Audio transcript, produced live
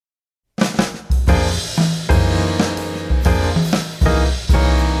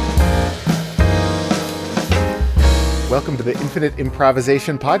welcome to the Infinite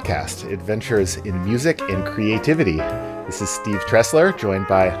Improvisation Podcast, adventures in music and creativity. This is Steve Tressler, joined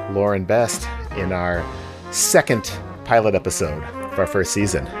by Lauren Best in our second pilot episode of our first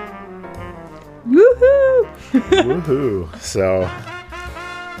season. Woohoo! Woohoo! So,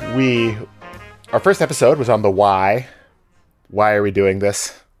 our first episode was on the why. Why are we doing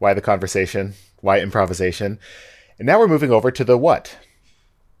this? Why the conversation? Why improvisation? And now we're moving over to the what.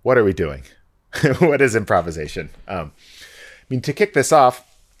 What are we doing? What is improvisation? To kick this off,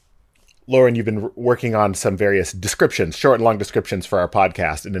 Lauren, you've been working on some various descriptions, short and long descriptions for our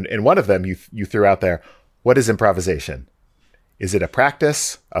podcast. And in one of them, you threw out there, what is improvisation? Is it a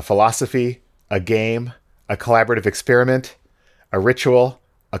practice, a philosophy, a game, a collaborative experiment, a ritual,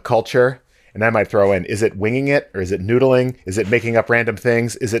 a culture? And I might throw in, is it winging it or is it noodling? Is it making up random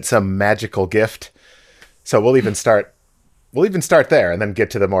things? Is it some magical gift? So we'll even start there and then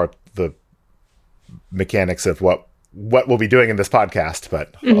get to the mechanics of what we'll be doing in this podcast.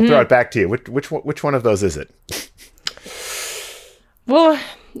 But I'll throw it back to you. Which one of those is it? Well,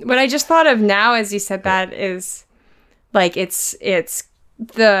 what I just thought of now as you said that is like it's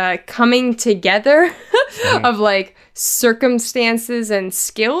the coming together of like circumstances and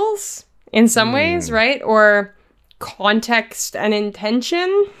skills in some ways, right? Or context and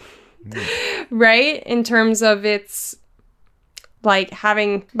intention, right? In terms of its like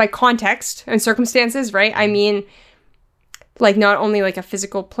having, by context and circumstances, right? I mean, like not only like a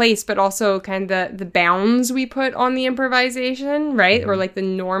physical place, but also kind of the bounds we put on the improvisation, right? Or like the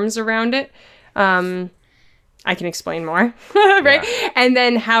norms around it. I can explain more, right? Yeah. And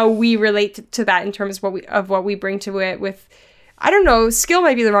then how we relate to that in terms of what we bring to it with, I don't know, skill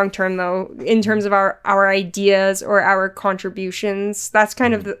might be the wrong term though, in terms of our ideas or our contributions. That's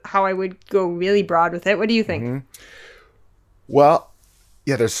kind of how I would go really broad with it. What do you think? Mm-hmm. Well,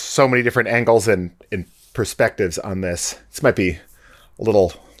 yeah, there's so many different angles and perspectives on this. This might be a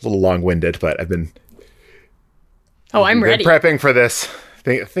little long-winded, but I've been ready. Prepping for this,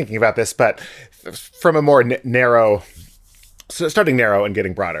 thinking about this, but from a more narrow, so starting narrow and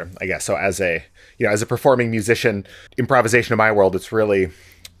getting broader, I guess. So as a performing musician, improvisation in my world, it's really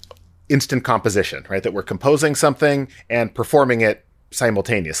instant composition, right? That we're composing something and performing it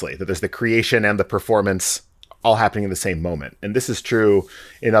simultaneously, that there's the creation and the performance all happening in the same moment. And this is true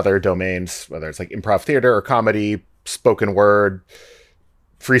in other domains, whether it's like improv theater or comedy, spoken word,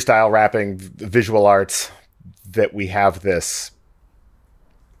 freestyle rapping, visual arts, that we have this,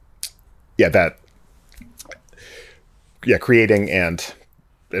 creating and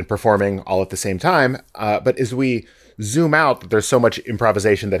performing all at the same time. But as we zoom out, there's so much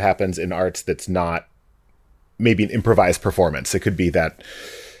improvisation that happens in arts that's not maybe an improvised performance. It could be that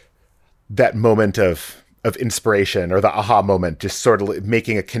moment of inspiration or the aha moment, just sort of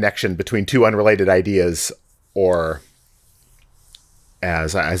making a connection between two unrelated ideas, or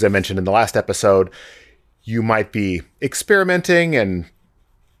as I mentioned in the last episode, you might be experimenting and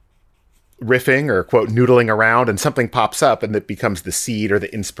riffing or quote noodling around and something pops up and that becomes the seed or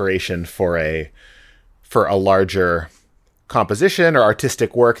the inspiration for a larger composition or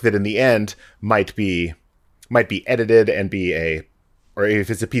artistic work that in the end might be edited and or if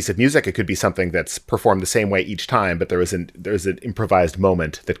it's a piece of music, it could be something that's performed the same way each time, but there's an improvised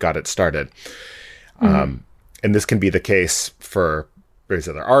moment that got it started. And this can be the case for various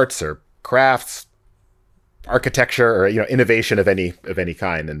other arts or crafts, architecture, or innovation of any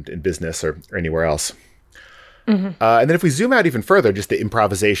kind in business or anywhere else. And then if we zoom out even further, just the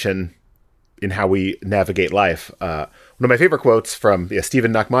improvisation in how we navigate life. One of my favorite quotes from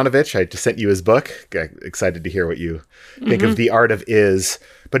Stephen Nachmanovitch, I just sent you his book. Excited to hear what you think of The Art of Is.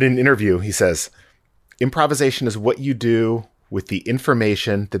 But in an interview, he says, improvisation is what you do with the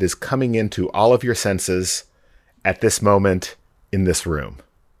information that is coming into all of your senses at this moment in this room.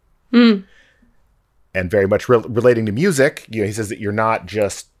 And very much relating to music, he says that you're not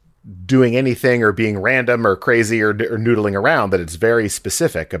just doing anything or being random or crazy or noodling around, that it's very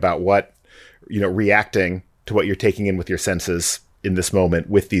specific about what, reacting to what you're taking in with your senses in this moment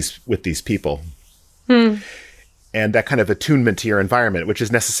with these people. And that kind of attunement to your environment, which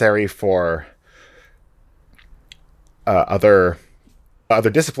is necessary for other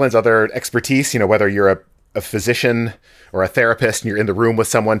disciplines, other expertise, whether you're a physician or a therapist and you're in the room with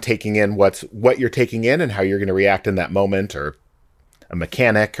someone taking in what you're taking in and how you're going to react in that moment, or a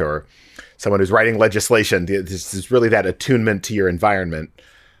mechanic or someone who's writing legislation. This is really that attunement to your environment.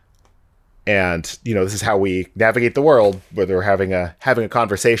 And, this is how we navigate the world, whether we're having a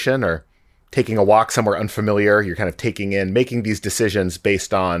conversation or taking a walk somewhere unfamiliar. You're kind of taking in, making these decisions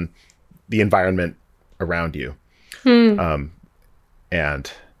based on the environment around you. And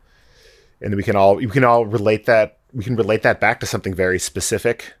we can all relate that we can relate that back to something very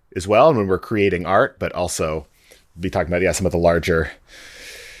specific as well. And when we're creating art, but also be talking about, some of the larger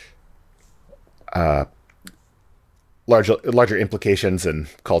implications in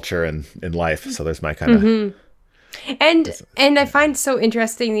culture and in life. So there's my kind of, and I find so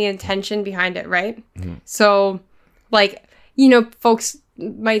interesting the intention behind it, right? So like, folks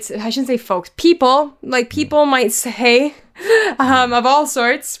might say, I shouldn't say folks, people might say, of all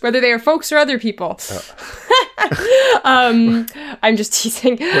sorts, whether they are folks or other people. I'm just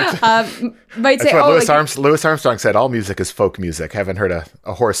teasing. Might That's say, what Louis Armstrong said, all music is folk music. Haven't heard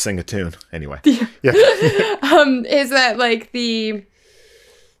a horse sing a tune. Anyway. Yeah. Is that like the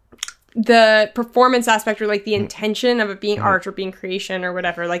performance aspect, or like the intention of it being art or being creation or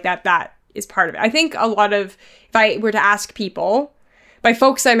whatever, like that is part of it. I think a lot of, if I were to ask people, by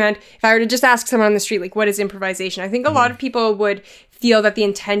folks I meant, if I were to just ask someone on the street, like, what is improvisation? I think a lot of people would feel that the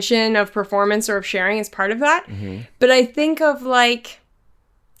intention of performance or of sharing is part of that. But I think of like,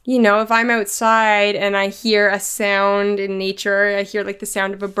 if I'm outside and I hear a sound in nature, I hear like the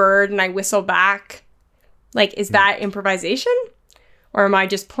sound of a bird and I whistle back, like, is that improvisation? Or am I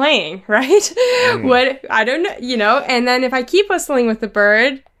just playing, right? What, I don't know, and then if I keep whistling with the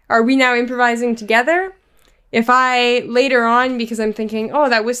bird, are we now improvising together? If I later on, because I'm thinking, oh,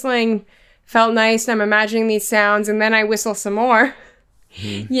 that whistling felt nice, and I'm imagining these sounds, and then I whistle some more,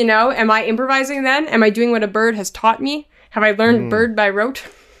 am I improvising then? Am I doing what a bird has taught me? Have I learned bird by rote?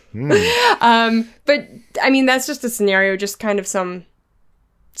 But I mean, that's just a scenario, just kind of some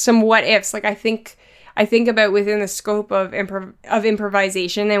what ifs. Like I think about within the scope of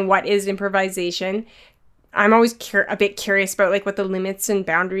improvisation and what is improvisation. I'm always a bit curious about like what the limits and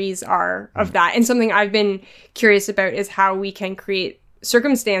boundaries are of that. And something I've been curious about is how we can create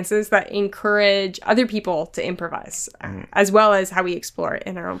circumstances that encourage other people to improvise, as well as how we explore it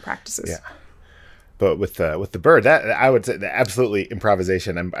in our own practices. Yeah. But with the bird, that I would say absolutely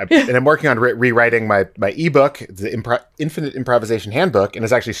improvisation. I'm working on rewriting my ebook, the Infinite Improvisation Handbook, and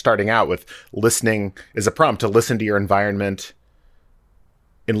is actually starting out with listening as a prompt to listen to your environment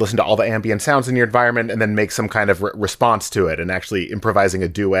and listen to all the ambient sounds in your environment, and then make some kind of response to it, and actually improvising a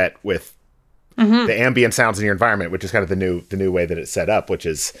duet with the ambient sounds in your environment, which is kind of the new way that it's set up.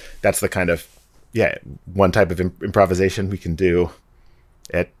 That's the kind of one type of improvisation we can do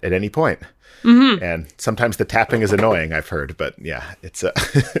at any point. And sometimes the tapping is annoying, I've heard, but it's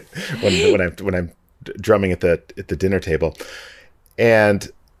when I'm drumming at the dinner table,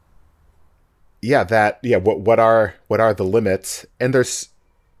 and what are the limits? And there's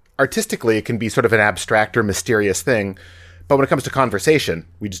artistically, it can be sort of an abstract or mysterious thing, but when it comes to conversation,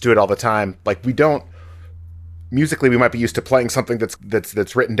 we just do it all the time. Like musically, we might be used to playing something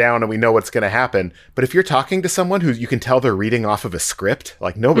that's written down and we know what's going to happen. But if you're talking to someone who you can tell they're reading off of a script,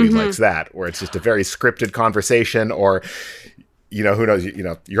 like nobody likes that, or it's just a very scripted conversation, or who knows,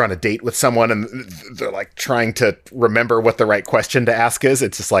 you're on a date with someone and they're like trying to remember what the right question to ask is.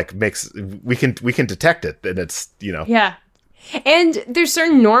 It's just like we can detect it, and it's Yeah. And there's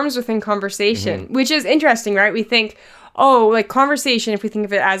certain norms within conversation, which is interesting, right? We think, like conversation, if we think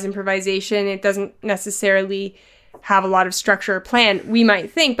of it as improvisation, it doesn't necessarily have a lot of structure or plan, we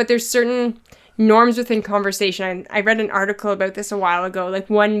might think, but there's certain norms within conversation. I read an article about this a while ago, like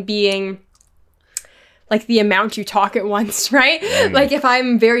one being like the amount you talk at once, right? Like if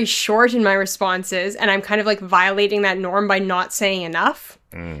I'm very short in my responses and I'm kind of like violating that norm by not saying enough,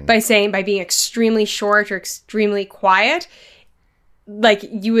 by being extremely short or extremely quiet, like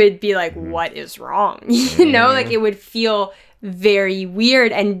you would be like, what is wrong? Like it would feel very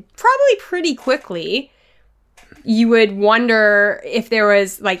weird, and probably pretty quickly you would wonder if there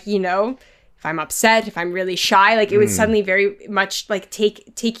was like, if I'm upset, if I'm really shy, like it would suddenly very much like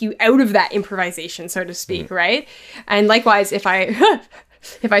take you out of that improvisation, so to speak, right? And likewise, if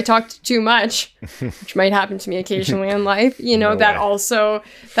I talked too much, which might happen to me occasionally in life, that also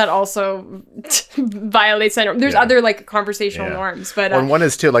violates that norm. There's other like conversational norms, but one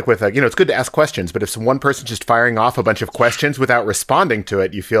is too, like with it's good to ask questions, but if one person's just firing off a bunch of questions without responding to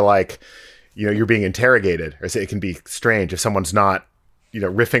it, you feel like you're being interrogated, or it can be strange if someone's not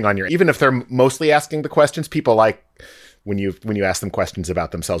riffing on even if they're mostly asking the questions. People like when you ask them questions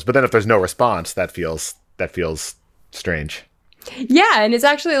about themselves, but then if there's no response, that feels strange. Yeah, and it's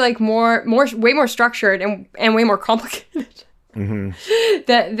actually like way more structured and way more complicated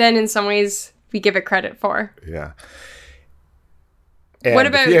than in some ways we give it credit for. Yeah. And what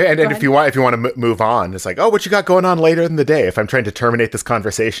about? If you want to move on, it's like, oh, what you got going on later in the day? If I'm trying to terminate this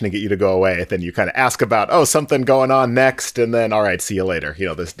conversation and get you to go away, then you kind of ask about something going on next, and then all right, see you later.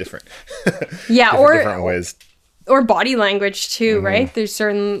 There's different different ways, or body language too, right? There's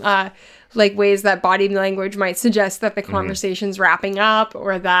certain like ways that body language might suggest that the conversation's wrapping up,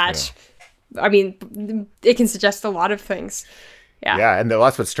 or that, I mean, it can suggest a lot of things. Yeah. Yeah. And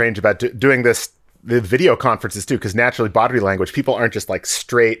that's what's strange about doing the video conferences too, because naturally body language, people aren't just like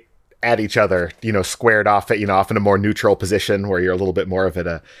straight at each other, squared off at, off in a more neutral position where you're a little bit more of at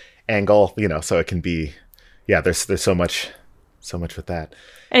a angle, so it can be, there's so much with that.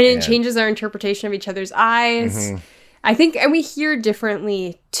 And it changes our interpretation of each other's eyes. I think, and we hear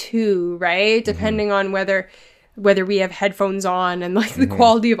differently too, right? Depending on whether we have headphones on and like the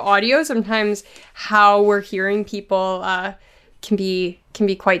quality of audio, sometimes how we're hearing people can be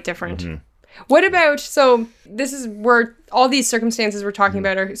quite different. What about, so this is where all these circumstances we're talking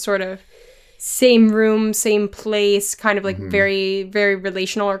about are sort of same room, same place, kind of like very, very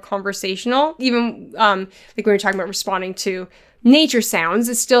relational or conversational. Even like when we're talking about responding to nature sounds,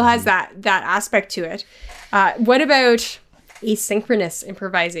 it still has that aspect to it. What about asynchronous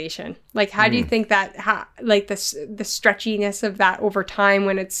improvisation? Like, how do you think that, like the stretchiness of that over time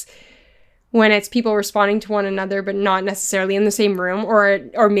when it's people responding to one another, but not necessarily in the same room,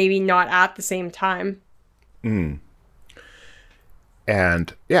 or maybe not at the same time? And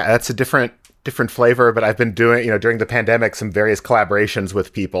yeah, that's a different flavor, but I've been doing, during the pandemic, some various collaborations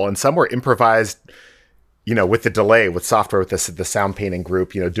with people, and some were improvised, with the delay, with software, with the sound painting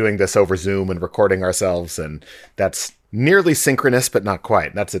group, doing this over Zoom and recording ourselves. And that's nearly synchronous, but not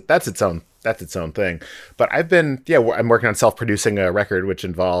quite. That's its own thing. But I've been, I'm working on self-producing a record, which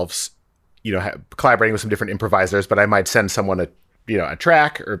involves, collaborating with some different improvisers, but I might send someone a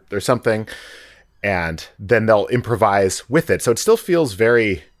track or something, and then they'll improvise with it. So it still feels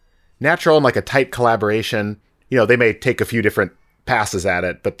very natural and like a tight collaboration. They may take a few different passes at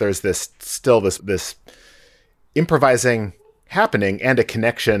it, but there's this improvising happening and a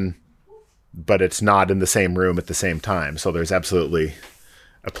connection, but it's not in the same room at the same time. So there's absolutely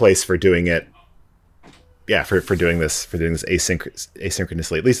a place for doing it. Yeah, for doing this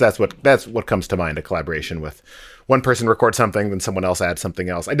asynchronously. At least that's what comes to mind. A collaboration with one person records something, then someone else adds something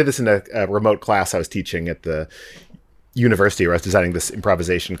else. I did this in a remote class I was teaching at the university, where I was designing this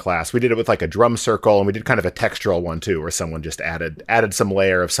improvisation class. We did it with like a drum circle, and we did kind of a textural one too, where someone just added some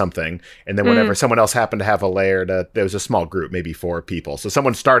layer of something, and then whenever someone else happened to have a layer, there was a small group, maybe 4 people. So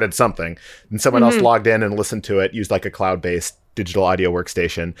someone started something, and someone else logged in and listened to it, used like a cloud-based digital audio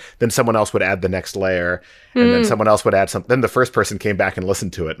workstation. Then someone else would add the next layer, and then someone else would add something. Then the first person came back and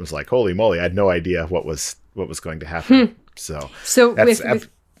listened to it and was like, "Holy moly! I had no idea what was going to happen." So with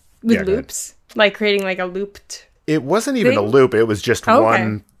loops, like creating like a looped. It wasn't even a loop. It was just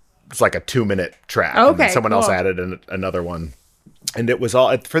one. It's like a 2-minute track. Okay, and then someone else added another one, and it was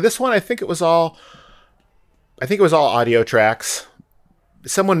all for this one. I think it was all audio tracks.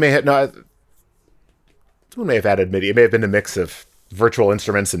 Someone may have added MIDI. It may have been a mix of virtual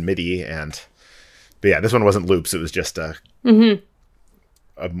instruments and MIDI, but yeah, this one wasn't loops. It was just a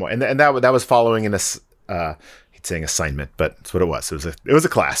more, and that was following in a he's saying assignment, but that's what it was. It was a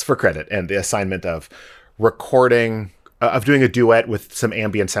class for credit, and the assignment of recording of doing a duet with some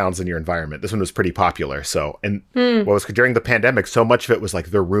ambient sounds in your environment. This one was pretty popular. So, and what was during the pandemic, so much of it was like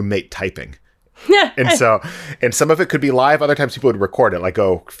their roommate typing. And some of it could be live. Other times people would record it, like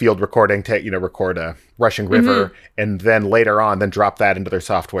field recording, record a rushing river, and then later on, then drop that into their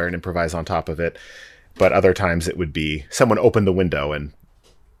software and improvise on top of it. But other times it would be someone opened the window, and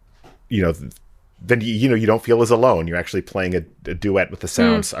then you don't feel as alone. You're actually playing a duet with the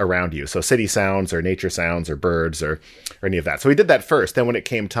sounds around you. So city sounds or nature sounds or birds or any of that. So we did that first. Then when it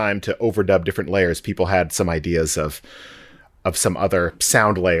came time to overdub different layers, people had some ideas of some other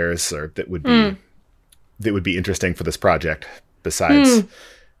sound layers that would be interesting for this project, besides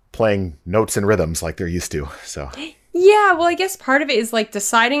playing notes and rhythms like they're used to. So yeah, well, I guess part of it is like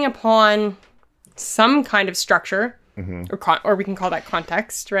deciding upon some kind of structure, or we can call that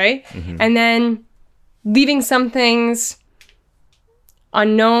context, right? And then leaving some things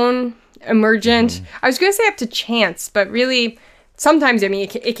unknown, emergent. I was going to say up to chance, but really, sometimes, I mean,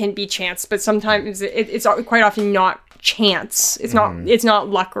 it can be chance, but sometimes it's quite often not chance. It's not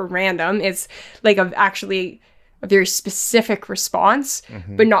luck or random. It's like actually a very specific response,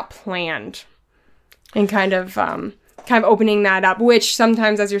 but not planned. And kind of opening that up, which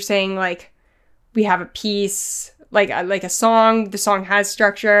sometimes, as you're saying, like we have a piece, like a song, the song has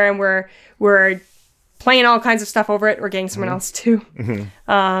structure, and we're playing all kinds of stuff over it, or getting someone else to.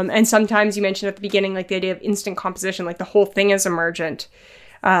 And sometimes you mentioned at the beginning, like the idea of instant composition, like the whole thing is emergent.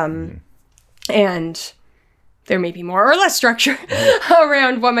 And there may be more or less structure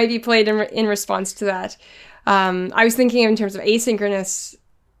around what might be played in response to that. I was thinking in terms of asynchronous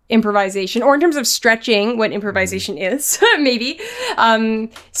improvisation, or in terms of stretching what improvisation is, maybe.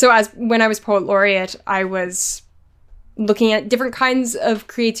 So when I was poet laureate, I was looking at different kinds of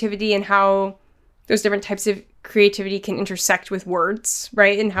creativity and how those different types of creativity can intersect with words,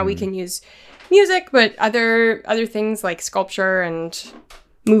 right? And how we can use music, but other things like sculpture and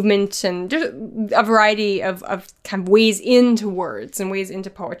movement, and just a variety of kind of ways into words and ways into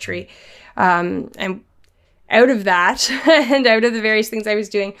poetry. And out of that, and out of the various things I was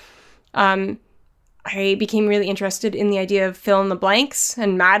doing, I became really interested in the idea of fill in the blanks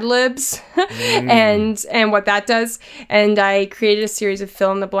and Mad Libs and what that does. And I created a series of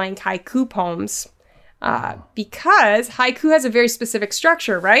fill in the blank haiku poems. Because haiku has a very specific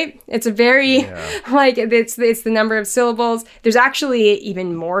structure, right? It's a very, like, it's the number of syllables. There's actually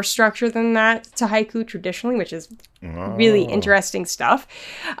even more structure than that to haiku traditionally, which is really interesting stuff.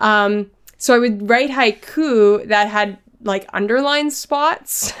 So I would write haiku that had like underlined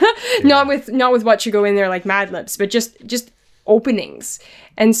spots, not with what should go in there like Mad Libs, but just openings.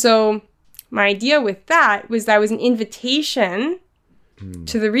 And so my idea with that was an invitation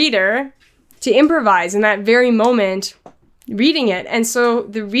to the reader to improvise in that very moment reading it. And so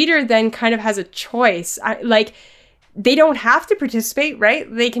the reader then kind of has a choice. Like, they don't have to participate, right?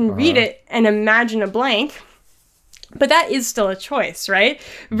 They can read it and imagine a blank, but that is still a choice, right?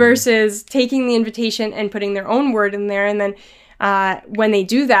 Versus taking the invitation and putting their own word in there. And then when they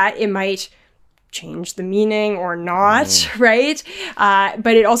do that, it might change the meaning or not, right?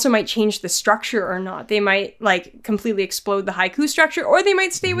 But it also might change the structure or not. They might like completely explode the haiku structure, or they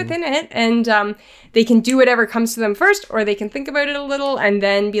might stay within it, and they can do whatever comes to them first, or they can think about it a little and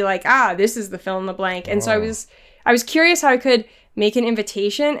then be like, this is the fill in the blank. And so I was curious how I could make an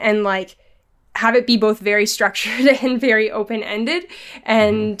invitation and like have it be both very structured and very open-ended,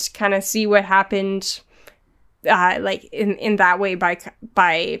 and kind of see what happened like in that way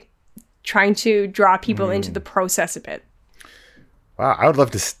by trying to draw people into the process a bit. Wow, I would love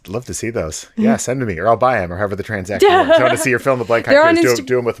to see those. Yeah, send them to me, or I'll buy them, or however the transaction works. I want to see your fill in the blank haikus.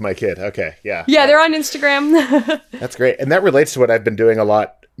 Do them with my kid. Okay, yeah. Yeah, they're on Instagram. That's great, and that relates to what I've been doing a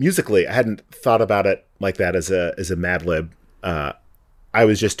lot musically. I hadn't thought about it like that as a Mad Lib. I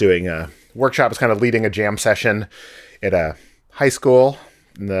was just doing a workshop. I was kind of leading a jam session at a high school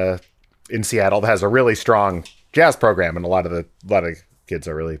in Seattle that has a really strong jazz program, and a lot of kids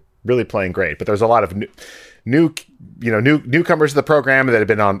are really playing great. But there's a lot of newcomers to the program that have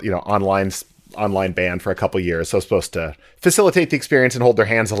been on online band for a couple years. So I was supposed to facilitate the experience and hold their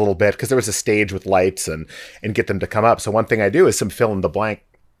hands a little bit, because there was a stage with lights and get them to come up. So one thing I do is some fill in the blank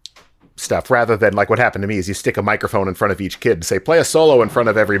stuff, rather than like what happened to me is you stick a microphone in front of each kid and say, play a solo in front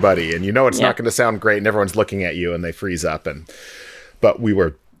of everybody. And it's not going to sound great, and everyone's looking at you and they freeze up. But we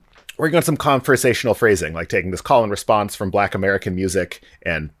were working on some conversational phrasing, like taking this call and response from Black American music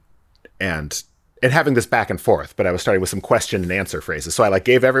and having this back and forth. But I was starting with some question and answer phrases. So I like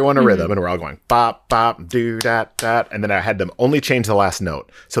gave everyone a rhythm, and we're all going bop, bop, do, dat, dat. And then I had them only change the last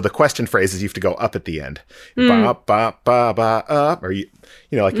note. So the question phrases, you have to go up at the end. Bop, bop, ba, ba, up. Or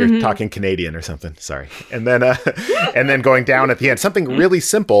like you're talking Canadian or something. Sorry. And then and then going down at the end. Something really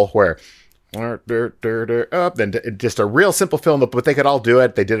simple where up, then just a real simple fill in the, but they could all do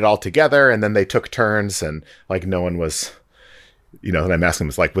it. They did it all together, and then they took turns, and like no one was, and I'm asking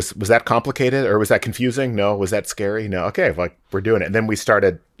them, like, was that complicated, or was that confusing? No. Was that scary? No. Okay. Like, we're doing it. And then we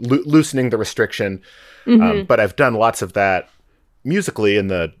started loosening the restriction. But I've done lots of that musically in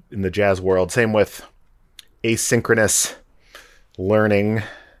the jazz world. Same with asynchronous learning.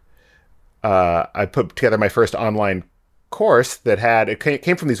 I put together my first online course that it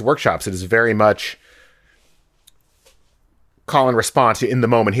came from these workshops. It is very much call and response in the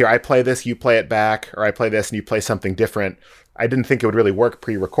moment. Here, I play this, you play it back, or I play this and you play something different. I didn't think it would really work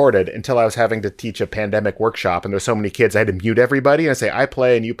pre-recorded until I was having to teach a pandemic workshop, and there's so many kids, I had to mute everybody and I say, I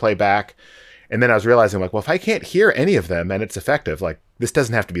play and you play back. And then I was realizing, like, well, if I can't hear any of them and it's effective, like, this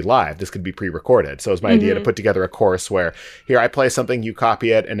doesn't have to be live. This could be pre-recorded. So it was my idea to put together a course where, here, I play something, you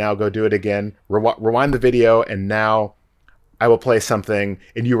copy it, and now go do it again. Rewind the video, and now I will play something,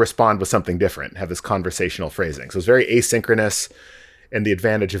 and you respond with something different. Have this conversational phrasing. So it's very asynchronous, and the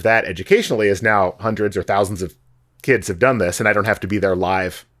advantage of that educationally is now hundreds or thousands of kids have done this, and I don't have to be there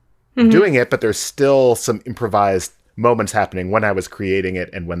live doing it, but there's still some improvised moments happening when I was creating it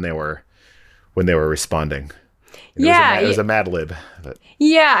and when they were responding. It was a Mad Lib. But.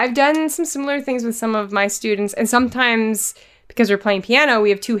 Yeah, I've done some similar things with some of my students, and sometimes because we're playing piano, we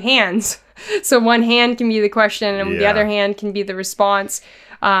have two hands. So one hand can be the question and the other hand can be the response.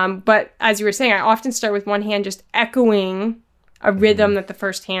 But as you were saying, I often start with one hand just echoing a rhythm that the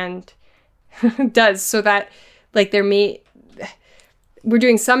first hand does, so that like we're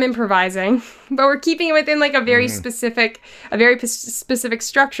doing some improvising, but we're keeping it within like a very specific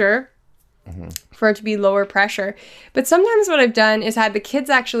structure for it to be lower pressure. But sometimes what I've done is had the kids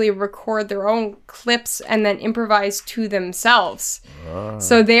actually record their own clips and then improvise to themselves.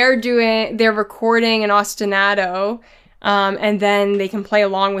 So they're recording an ostinato, and then they can play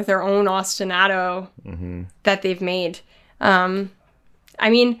along with their own ostinato that they've made. I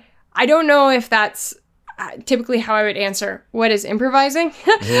mean, I don't know if that's typically how I would answer what is improvising.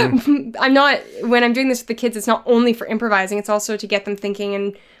 When I'm doing this with the kids, it's not only for improvising, it's also to get them thinking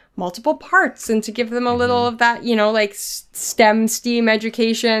in multiple parts and to give them a little of that, like STEAM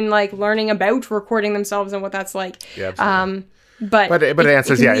education, like learning about recording themselves and what that's like. Yeah, but it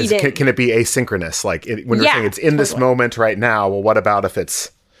answers, can it be asynchronous? Like when you're saying it's in this moment right now, well, what about if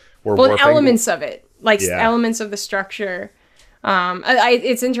we're warping? Elements of it, like elements of the structure.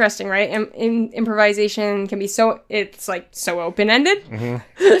 It's interesting, right? Improvisation can be it's like so open-ended.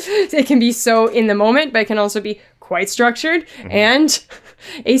 It can be so in the moment, but it can also be quite structured and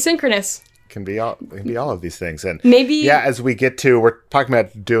asynchronous. Can be all of these things. And maybe as we get to, we're talking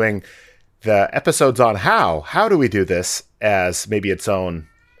about doing the episodes on how do we do this as maybe its own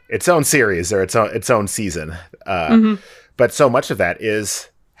series or its own season. But so much of that is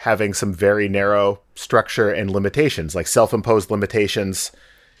having some very narrow structure and limitations, like self-imposed limitations.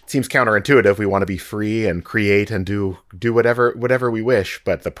 It seems counterintuitive. We want to be free and create and do whatever we wish,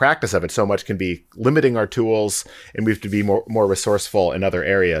 but the practice of it so much can be limiting our tools, and we have to be more resourceful in other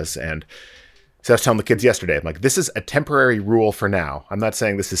areas. And so I was telling the kids yesterday, I'm like, this is a temporary rule for now. I'm not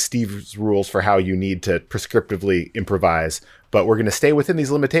saying this is Steve's rules for how you need to prescriptively improvise, but we're going to stay within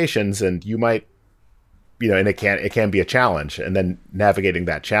these limitations, and you might, and it can be a challenge, and then navigating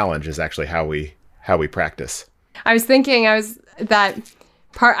that challenge is actually how we practice. I think I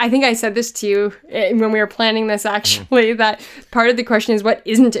said this to you when we were planning this, actually, that part of the question is, what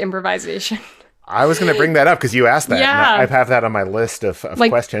isn't improvisation? I was going to bring that up because you asked that. Yeah. I have that on my list of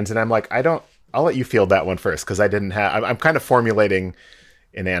questions, and I'm like, I'll let you field that one first, because I'm kind of formulating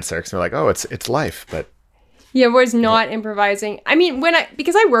an answer, because they're like, oh, it's life, but. Yeah, whereas not improvising. I mean,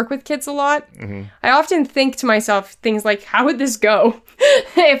 because I work with kids a lot, I often think to myself things like, how would this go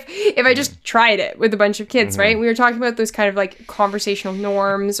if I just tried it with a bunch of kids, right? We were talking about those kind of like conversational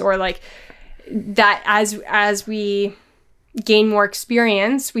norms, or like that as we gain more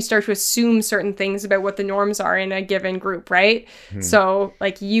experience, we start to assume certain things about what the norms are in a given group, right? So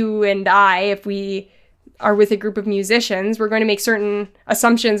like you and I, if we are with a group of musicians, we're going to make certain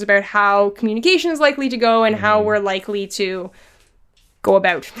assumptions about how communication is likely to go and how we're likely to go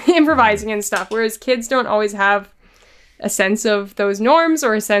about improvising and stuff. Whereas kids don't always have a sense of those norms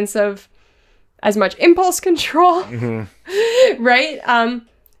or a sense of as much impulse control, right?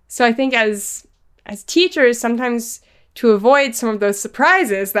 So I think as teachers, sometimes to avoid some of those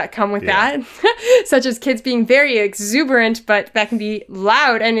surprises that come with that, such as kids being very exuberant, but that can be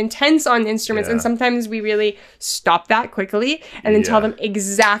loud and intense on instruments. And sometimes we really stop that quickly and then tell them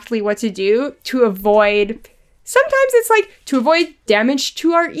exactly what to do to avoid, sometimes it's like to avoid damage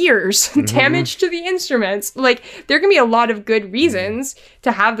to our ears, damage to the instruments. Like there can be a lot of good reasons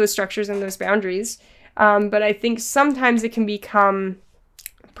to have those structures and those boundaries. But I think sometimes it can become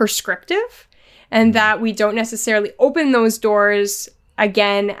prescriptive, and that we don't necessarily open those doors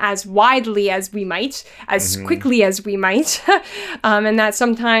again as widely as we might, as quickly as we might, and that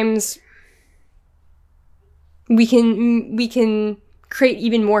sometimes we can create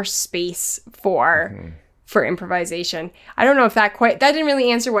even more space for improvisation. I don't know if that didn't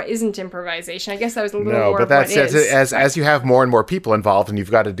really answer what isn't improvisation. I guess that was a little more but that's what is. As you have more and more people involved, and you've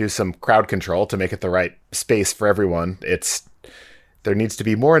got to do some crowd control to make it the right space for everyone, there needs to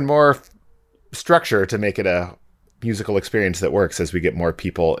be more and more structure to make it a musical experience that works as we get more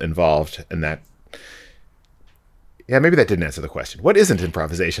people involved. And that, maybe that didn't answer the question. What isn't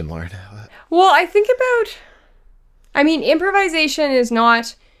improvisation, Lauren? Well, improvisation is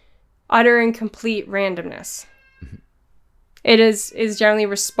not utter and complete randomness. It is generally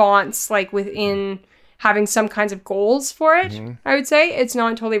response, like within having some kinds of goals for it. I would say it's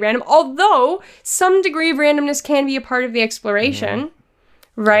not totally random, although some degree of randomness can be a part of the exploration,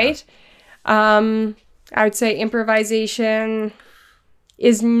 right? I would say improvisation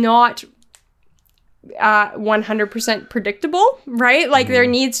is not 100% predictable, right? Like there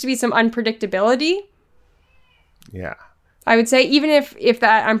needs to be some unpredictability. Yeah. I would say even if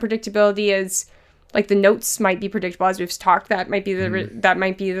that unpredictability is like the notes might be predictable, as we've talked, that might be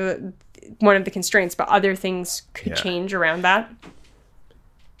the one of the constraints, but other things could change around that.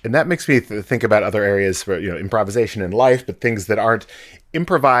 And that makes me think about other areas for improvisation in life, but things that aren't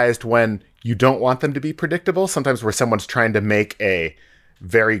improvised when you don't want them to be predictable. Sometimes where someone's trying to make a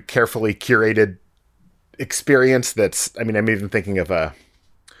very carefully curated experience that's, I mean, I'm even thinking of a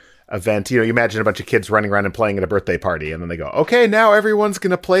event, you imagine a bunch of kids running around and playing at a birthday party, and then they go, okay, now everyone's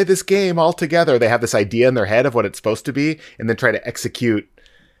going to play this game all together. They have this idea in their head of what it's supposed to be, and then try to execute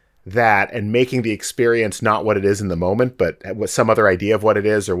that, and making the experience not what it is in the moment, but with some other idea of what it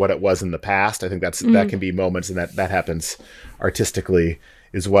is or what it was in the past. I think that can be moments, and that happens artistically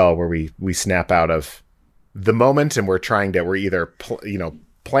as well, where we snap out of the moment and we're either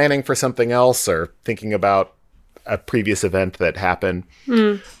planning for something else or thinking about a previous event that happened.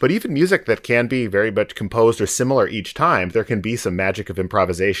 But even music that can be very much composed or similar each time, there can be some magic of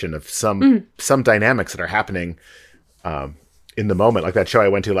improvisation, of some dynamics that are happening in the moment. Like that show I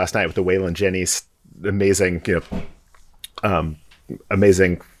went to last night with the Waylon Jennings, amazing,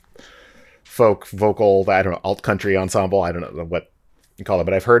 amazing folk vocal, I don't know, alt country ensemble. I don't know what you call it,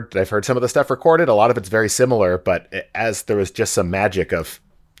 but I've heard some of the stuff recorded. A lot of it's very similar, but as there was just some magic of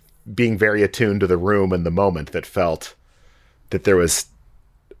being very attuned to the room and the moment that felt that there was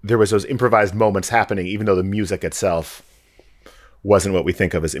those improvised moments happening, even though the music itself wasn't what we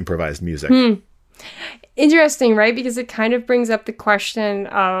think of as improvised music. Interesting, right? Because it kind of brings up the question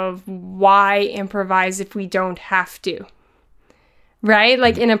of why improvise if we don't have to, right?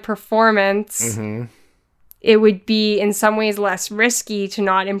 Like in a performance, it would be in some ways less risky to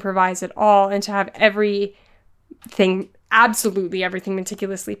not improvise at all and to have absolutely everything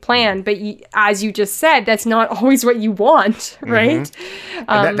meticulously planned. But as you just said, that's not always what you want, right?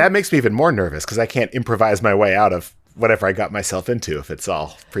 And that makes me even more nervous, because I can't improvise my way out of whatever I got myself into if it's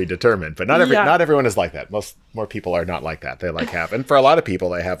all predetermined. But not everyone is like that. More people are not like that. They and for a lot of people,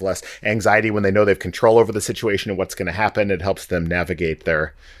 they have less anxiety when they know they have control over the situation and what's going to happen. It helps them navigate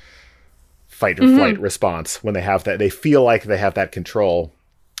their fight or flight response when they have that. They feel like they have that control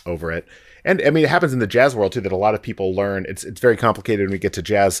over it. And I mean, it happens in the jazz world too, that a lot of people learn. It's very complicated when we get to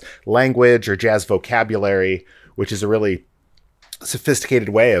jazz language or jazz vocabulary, which is a really sophisticated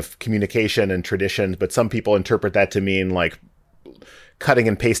way of communication and tradition. But some people interpret that to mean like cutting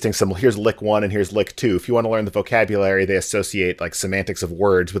and pasting here's lick 1 and here's lick 2. If you want to learn the vocabulary, they associate like semantics of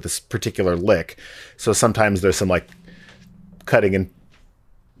words with this particular lick. So sometimes there's some like cutting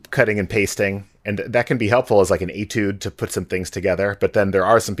and pasting. And that can be helpful as like an etude to put some things together. But then there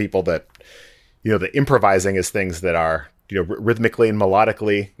are some people that, the improvising is things that are, rhythmically and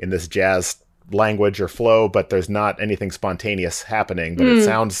melodically in this jazz language or flow, but there's not anything spontaneous happening, but it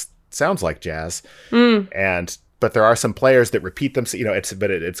sounds like jazz. But there are some players that repeat them. So,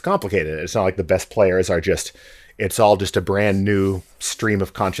 it's complicated. It's not like the best players are it's all just a brand new stream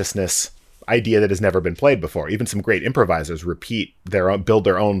of consciousness idea that has never been played before. Even some great improvisers build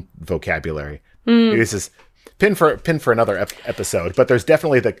their own vocabulary. Maybe this is pin for another episode, but there's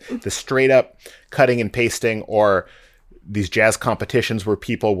definitely the straight up cutting and pasting, or these jazz competitions where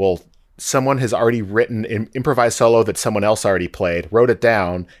someone has already written an improvised solo that someone else already played, wrote it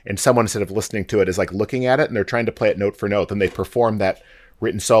down, and someone, instead of listening to it, is like looking at it, and they're trying to play it note for note, and they perform that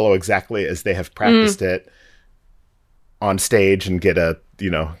written solo exactly as they have practiced it on stage and get a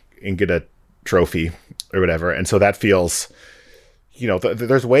trophy or whatever. And so that feels,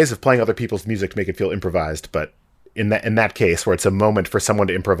 there's ways of playing other people's music to make it feel improvised, but in that case where it's a moment for someone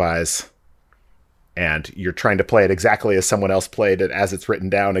to improvise and you're trying to play it exactly as someone else played it, as it's written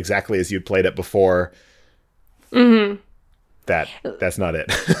down, exactly as you'd played it before, that's not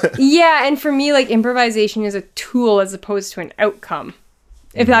it. Yeah, and for me, like, improvisation is a tool as opposed to an outcome,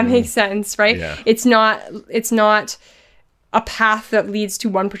 if that makes sense, right? Yeah. It's not a path that leads to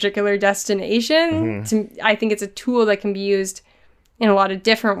one particular destination. I think it's a tool that can be used in a lot of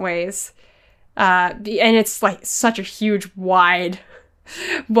different ways. And it's like such a huge, wide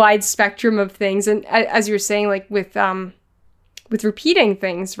spectrum of things. And as you were saying, like with repeating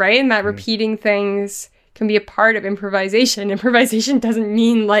things, right? And that repeating things can be a part of improvisation. Improvisation doesn't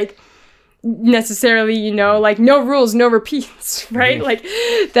mean like necessarily, like no rules, no repeats, right? Like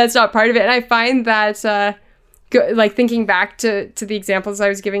that's not part of it. And I find that, like thinking back to the examples I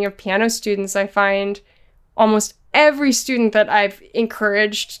was giving of piano students, I find almost every student that I've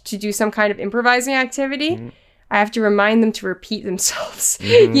encouraged to do some kind of improvising activity, I have to remind them to repeat themselves.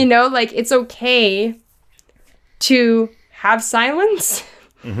 Like it's okay to have silence,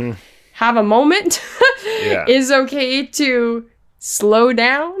 have a moment. It's okay to slow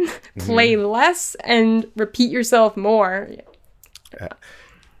down, play less, and repeat yourself more.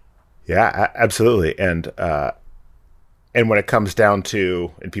 Yeah, absolutely. And when it comes down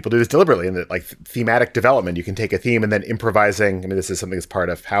to, and people do this deliberately, in the like thematic development, you can take a theme and then improvising. I mean, this is something that's part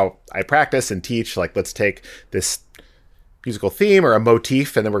of how I practice and teach. Like, let's take this musical theme or a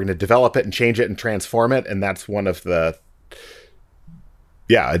motif, and then we're going to develop it and change it and transform it. And that's one of the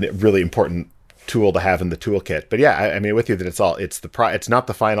yeah, a really important tool to have in the toolkit. But yeah, I mean, with you that it's not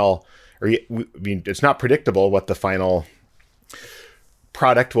the final, I mean, it's not predictable what the final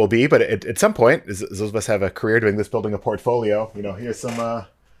product will be, but at some point, as those of us have a career doing this, building a portfolio, here's some,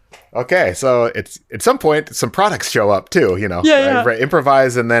 okay, so it's at some point, some products show up too, Yeah.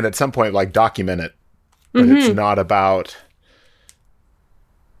 Improvise, and then at some point, like, document it, but it's not about,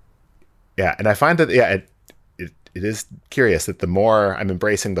 yeah. And I find that, yeah, it is curious that the more I'm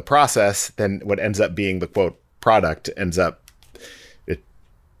embracing the process, then what ends up being the quote product it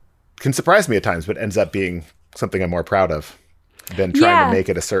can surprise me at times, but ends up being something I'm more proud of than trying to make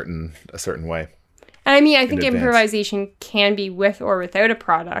it a certain way. And I mean, I think improvisation can be with or without a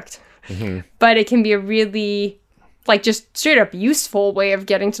product, but it can be a really, like, just straight up useful way of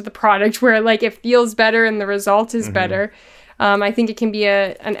getting to the product where, like, it feels better and the result is better. I think it can be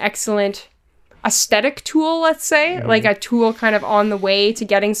an excellent aesthetic tool, let's say, like a tool kind of on the way to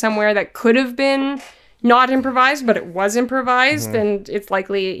getting somewhere that could have been not improvised, but it was improvised, and it's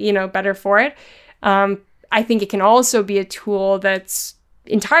likely, better for it. I think it can also be a tool that's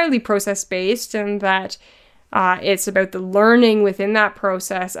entirely process-based, and that it's about the learning within that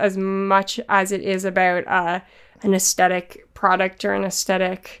process as much as it is about an aesthetic product or an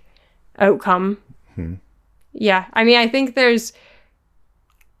aesthetic outcome. Yeah, I mean, I think there's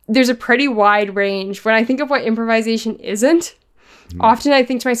a pretty wide range. When I think of what improvisation isn't, often I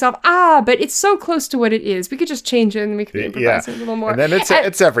think to myself, but it's so close to what it is. We could just change it and we could improvise it a little more. And then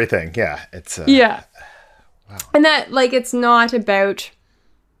it's everything. Yeah. It's yeah. Wow. And that, like, it's not about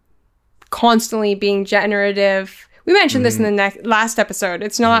constantly being generative. We mentioned this in the last episode.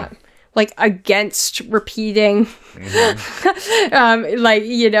 It's not like against repeating like,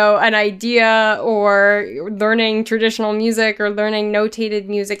 an idea or learning traditional music or learning notated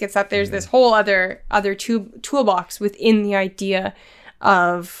music. It's that there's this whole other toolbox within the idea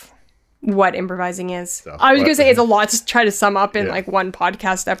of what improvising is. So, I was going to say it's a lot to try to sum up in like one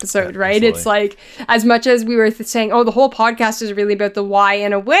podcast episode, right? Absolutely. It's like, as much as we were saying, the whole podcast is really about the why,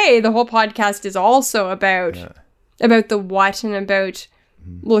 in a way, the whole podcast is also about the what and about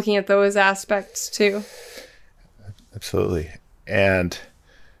looking at those aspects too. Absolutely. And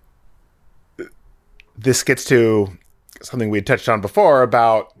this gets to something we touched on before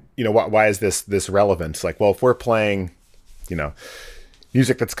about, why is this relevant? Like, well, if we're playing,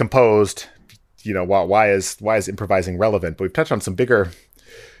 music that's composed, why is improvising relevant? But we've touched on some bigger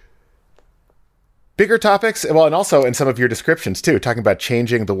topics. Well, and also in some of your descriptions too, talking about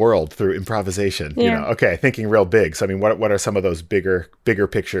changing the world through improvisation. Okay, thinking real big. So I mean, what are some of those bigger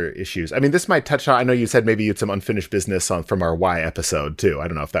picture issues? I mean, this might touch on, I know you said maybe you had some unfinished business from our why episode too. I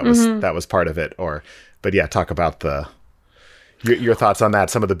don't know if that was part of it, but yeah, talk about your thoughts on that,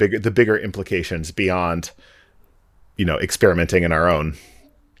 some of the bigger implications beyond experimenting in our own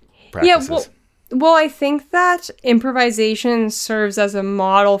practices. Yeah, well, I think that improvisation serves as a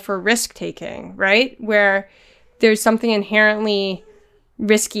model for risk-taking, right? Where there's something inherently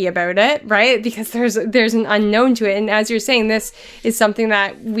risky about it, right? Because there's an unknown to it. And as you're saying, this is something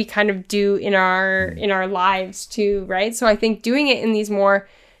that we kind of do in our lives too, right? So I think doing it in these more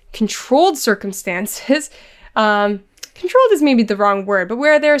controlled circumstances, controlled is maybe the wrong word, but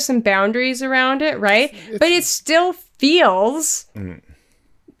where there are some boundaries around it, right? But it still feels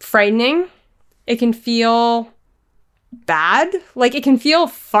frightening. It can feel bad. Like, it can feel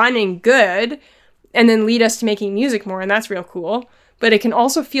fun and good and then lead us to making music more, and that's real cool. But it can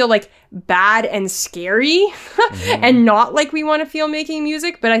also feel like bad and scary and not like we want to feel making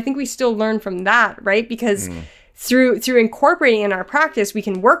music. But I think we still learn from that, right? Because through incorporating in our practice, we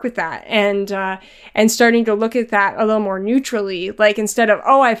can work with that and starting to look at that a little more neutrally. Like, instead of,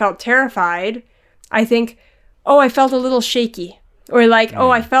 I felt terrified, I think, I felt a little shaky. Or like,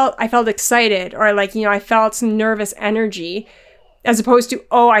 I felt excited. Or like, I felt some nervous energy. As opposed to,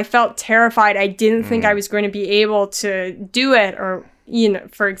 I felt terrified. I didn't think I was going to be able to do it. Or,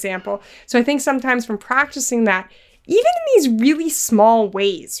 for example. So I think sometimes from practicing that, even in these really small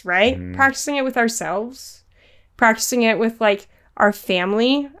ways, right? Practicing it with ourselves. Practicing it with, like, our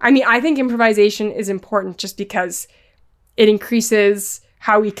family. I mean, I think improvisation is important just because it increases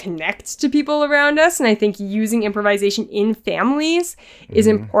how we connect to people around us. And I think using improvisation in families is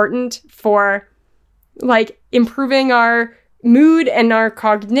important for, like, improving our mood and our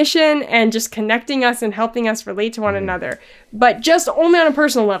cognition and just connecting us and helping us relate to one another. But just only on a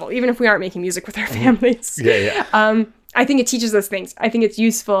personal level, even if we aren't making music with our families. I think it teaches us things. I think it's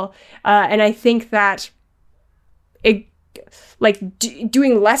useful. And I think that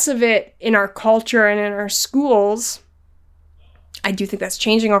doing less of it in our culture and in our schools, I do think that's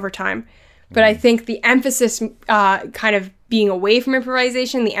changing over time. But I think the emphasis kind of being away from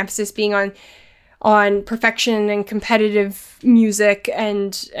improvisation, the emphasis being on perfection and competitive music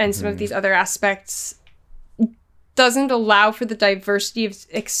and some of these other aspects doesn't allow for the diversity of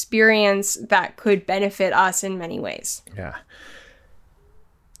experience that could benefit us in many ways. Yeah.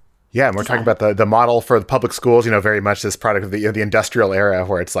 Yeah, and we're talking about the model for the public schools, very much this product of the industrial era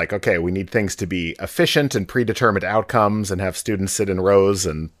where it's like, okay, we need things to be efficient and predetermined outcomes and have students sit in rows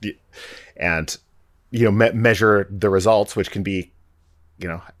and measure the results, which can be,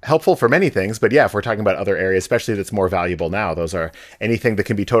 helpful for many things. But yeah, if we're talking about other areas, especially that's more valuable now, those are anything that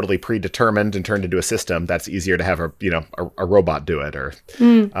can be totally predetermined and turned into a system. That's easier to have a robot do it or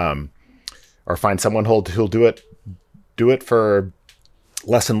find someone who'll do it for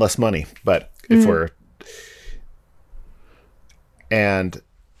less and less money. But if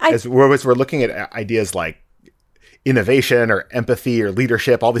as we're looking at ideas like innovation or empathy or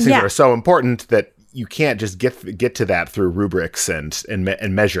leadership, all these things that are so important that you can't just get to that through rubrics and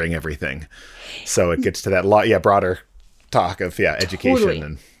measuring everything. So it gets to that broader talk of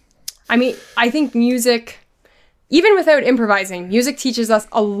education. Totally. I think music, even without improvising, music teaches us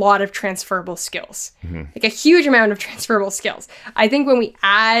a lot of transferable skills, like a huge amount of transferable skills. I think when we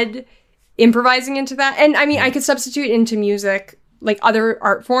add improvising into that, and I could substitute into music like other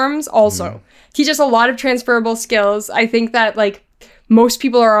art forms also, teach us a lot of transferable skills. I think that most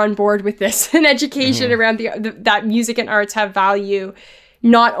people are on board with this, and education around that music and arts have value,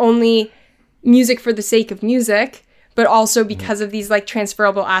 not only music for the sake of music, but also because of these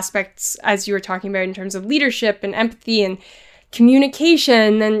transferable aspects, as you were talking about, in terms of leadership and empathy and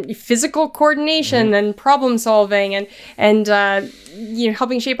communication and physical coordination and problem solving and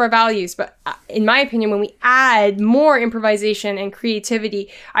helping shape our values. But in my opinion, when we add more improvisation and creativity,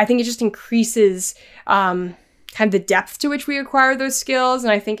 I think it just increases kind of the depth to which we acquire those skills,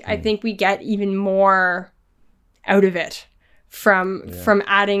 and I think we get even more out of it from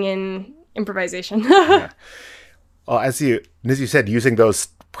adding in improvisation. Well, as you said,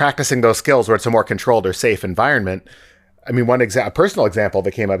 practicing those skills where it's a more controlled or safe environment. A personal example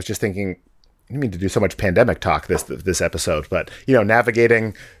that came up, I was just thinking, I didn't mean to do so much pandemic talk this episode, but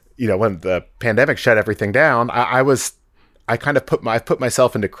navigating, when the pandemic shut everything down, I kind of put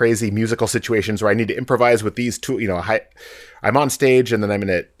myself into crazy musical situations where I need to improvise with these two, I'm on stage and then I'm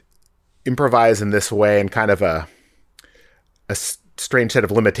going to improvise in this way, and kind of a strange set of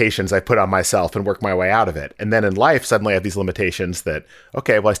limitations I put on myself and work my way out of it. And then in life, suddenly I have these limitations that,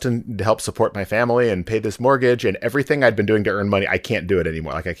 okay, well, I still need to help support my family and pay this mortgage, and everything I'd been doing to earn money, I can't do it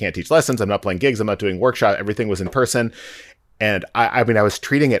anymore. I can't teach lessons. I'm not playing gigs. I'm not doing workshops. Everything was in person. And I was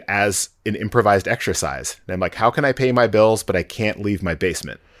treating it as an improvised exercise. And I'm like, how can I pay my bills, but I can't leave my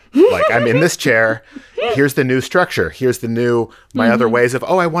basement? I'm in this chair. Here's the new structure. Here's my other ways of,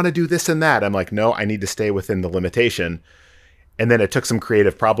 I want to do this and that. I'm like, no, I need to stay within the limitation. And then it took some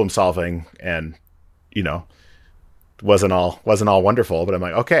creative problem solving, and, wasn't all wonderful, but I'm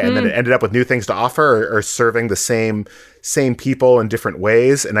like, okay. And then it ended up with new things to offer or serving the same people in different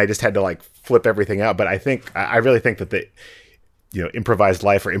ways. And I just had to flip everything out. But I really think that the improvised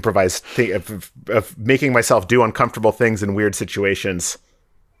life or improvised thing of making myself do uncomfortable things in weird situations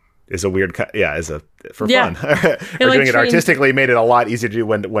is a weird, for fun. Or doing it artistically made it a lot easier to do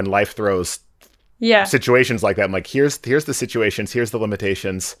when life throws situations like that. I'm like, here's the situations, here's the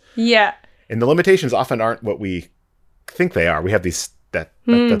limitations. Yeah. And the limitations often aren't what we think they are. We have these,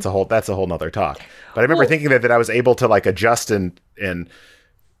 that's a whole nother talk. But I remember thinking that I was able to adjust and can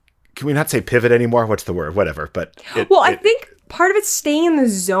we not say pivot anymore? What's the word? Whatever. But I think part of it's staying in the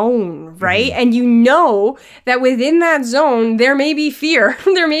zone, right? And that within that zone, there may be fear,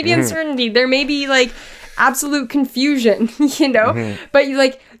 there may be uncertainty, there may be absolute confusion, but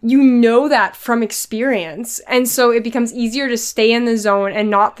that from experience. And so it becomes easier to stay in the zone and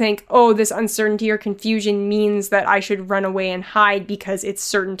not think, this uncertainty or confusion means that I should run away and hide because it's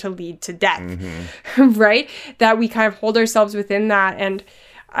certain to lead to death, right? That we kind of hold ourselves within that. And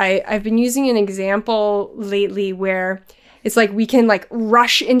I've been using an example lately where it's we can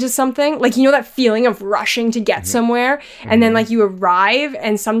rush into something, that feeling of rushing to get somewhere, and then you arrive,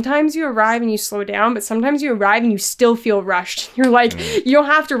 and sometimes you arrive and you slow down, but sometimes you arrive and you still feel rushed. You're you don't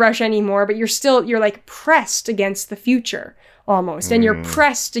have to rush anymore, but you're pressed against the future almost, and you're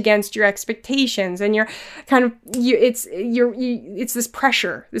pressed against your expectations, and you're kind of it's this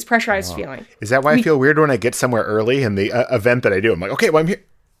pressurized feeling. Is that why I feel weird when I get somewhere early in the event that I do? I'm like, okay, well, I'm here.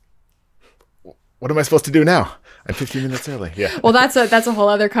 What am I supposed to do now? I'm 15 minutes early. Yeah. Well, that's a whole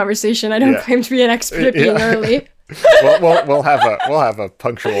other conversation. I don't claim to be an expert at being early. We'll have a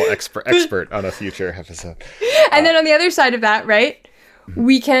punctual expert on a future episode. And then on the other side of that, right?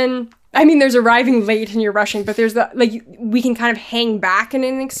 We can I mean, there's arriving late and you're rushing, but there's we can kind of hang back in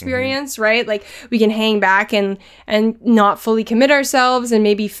an experience, right? Like we can hang back and not fully commit ourselves, and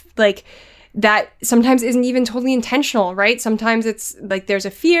maybe like that sometimes isn't even totally intentional, right? Sometimes it's like there's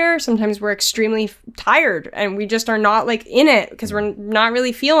a fear. Sometimes we're extremely tired and we just are not like in it because we're not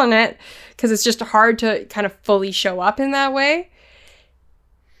really feeling it, because it's just hard to kind of fully show up in that way.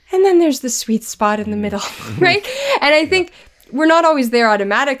 And then there's the sweet spot in the middle, right? And I think we're not always there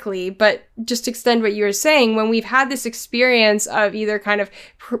automatically, but just to extend what you were saying, when we've had this experience of either kind of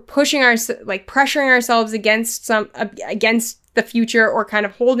pressuring ourselves against the future, or kind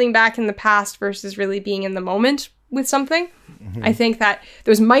of holding back in the past versus really being in the moment with something, I think that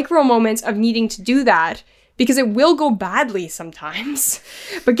those micro moments of needing to do that, because it will go badly sometimes,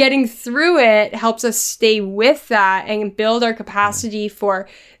 but getting through it helps us stay with that and build our capacity for,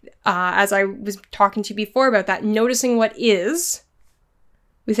 as I was talking to you before about that, noticing what is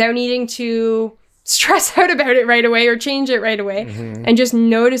without needing to stress out about it right away or change it right away, and just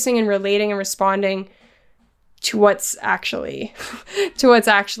noticing and relating and responding to what's actually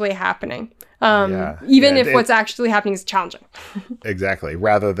happening. Even if what's actually happening is challenging. Exactly.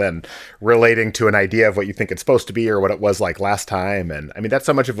 Rather than relating to an idea of what you think it's supposed to be or what it was like last time. And I mean, that's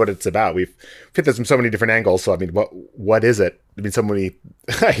so much of what it's about. We've hit this from so many different angles. So I mean, what is it? I mean,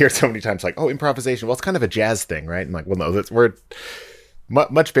 I hear so many times like, oh, improvisation. Well, it's kind of a jazz thing, right? And like, well, no, we're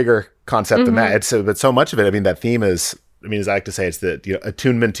much bigger concept than that. But so much of it, I mean, that theme is, I mean, as I like to say, it's the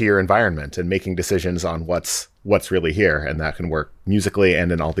attunement to your environment and making decisions on what's really here. And that can work musically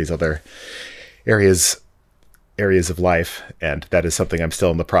and in all these other areas of life. And that is something I'm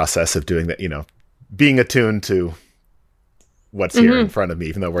still in the process of doing, that, being attuned to what's here in front of me.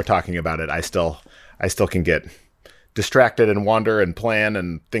 Even though we're talking about it, I still can get distracted and wander and plan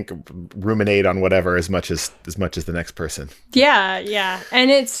and think, ruminate on whatever as much as the next person. Yeah. And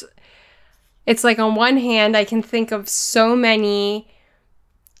it's like, on one hand, I can think of so many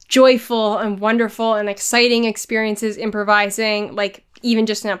joyful and wonderful and exciting experiences improvising, like even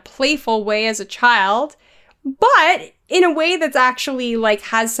just in a playful way as a child, but in a way that's actually like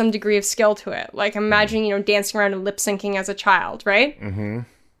has some degree of skill to it. Like imagine, dancing around and lip syncing as a child, right?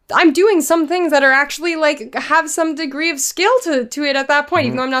 I'm doing some things that are actually like have some degree of skill to it at that point,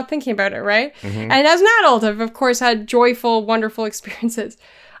 even though I'm not thinking about it, right? And as an adult, I've of course had joyful, wonderful experiences.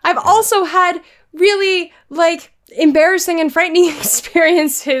 I've also had really like embarrassing and frightening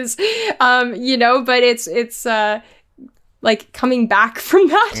experiences, but it's like coming back from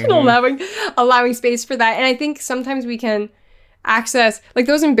that and allowing space for that. And I think sometimes we can access like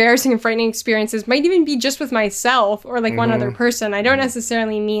those embarrassing and frightening experiences might even be just with myself or like one other person. I don't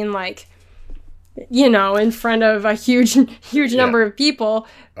necessarily mean like, in front of a huge number of people.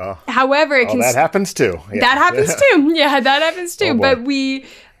 However, it can... that happens too. Yeah. That happens too. Yeah, that happens too. But we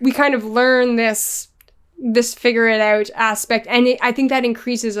kind of learn this figure it out aspect. And I think that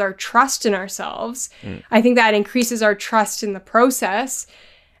increases our trust in ourselves. I think that increases our trust in the process.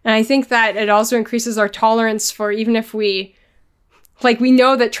 And I think that it also increases our tolerance for, even if we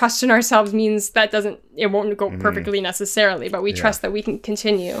know that trust in ourselves means that it won't go perfectly necessarily, but we trust that we can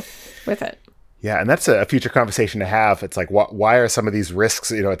continue with it. Yeah, and that's a future conversation to have. It's like, why are some of these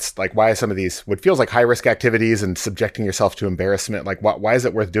risks, it's like, why are some of these, what feels like high-risk activities and subjecting yourself to embarrassment, like, why is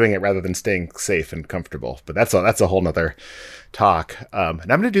it worth doing it rather than staying safe and comfortable? But that's a whole nother talk. And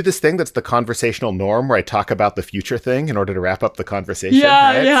I'm going to do this thing that's the conversational norm, where I talk about the future thing in order to wrap up the conversation.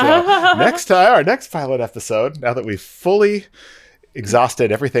 Yeah. So next time, our next pilot episode, now that we've fully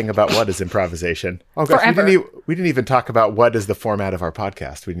exhausted everything about what is improvisation. Oh gosh, we didn't even talk about what is the format of our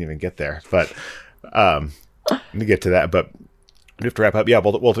podcast. We didn't even get there, but let me get to that. But we have to wrap up. Yeah,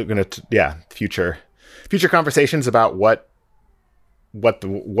 we're going to future conversations about what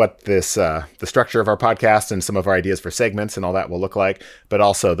this the structure of our podcast and some of our ideas for segments and all that will look like. But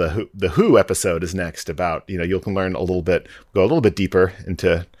also the who episode is next, about you can learn go a little bit deeper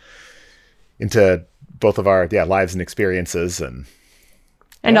into both of our lives and experiences,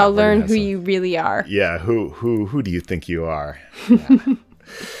 and I'll learn who you really are. Yeah, who do you think you are? Yeah.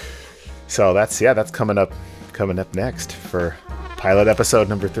 So that's coming up next for pilot episode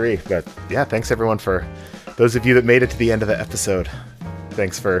number 3. But yeah, thanks everyone, for those of you that made it to the end of the episode.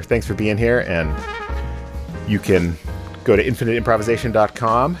 Thanks for being here, and you can go to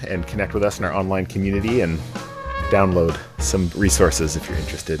infiniteimprovisation.com and connect with us in our online community and download some resources if you're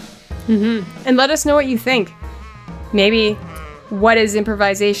interested. And let us know what you think. Maybe what is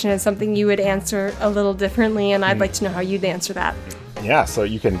improvisation is something you would answer a little differently, and I'd like to know how you'd answer that. Yeah, so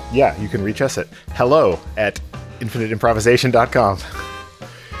you can reach us at hello@infiniteimprovisation.com.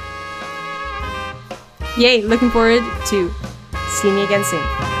 Yay, looking forward to seeing you again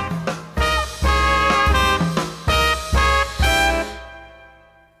soon.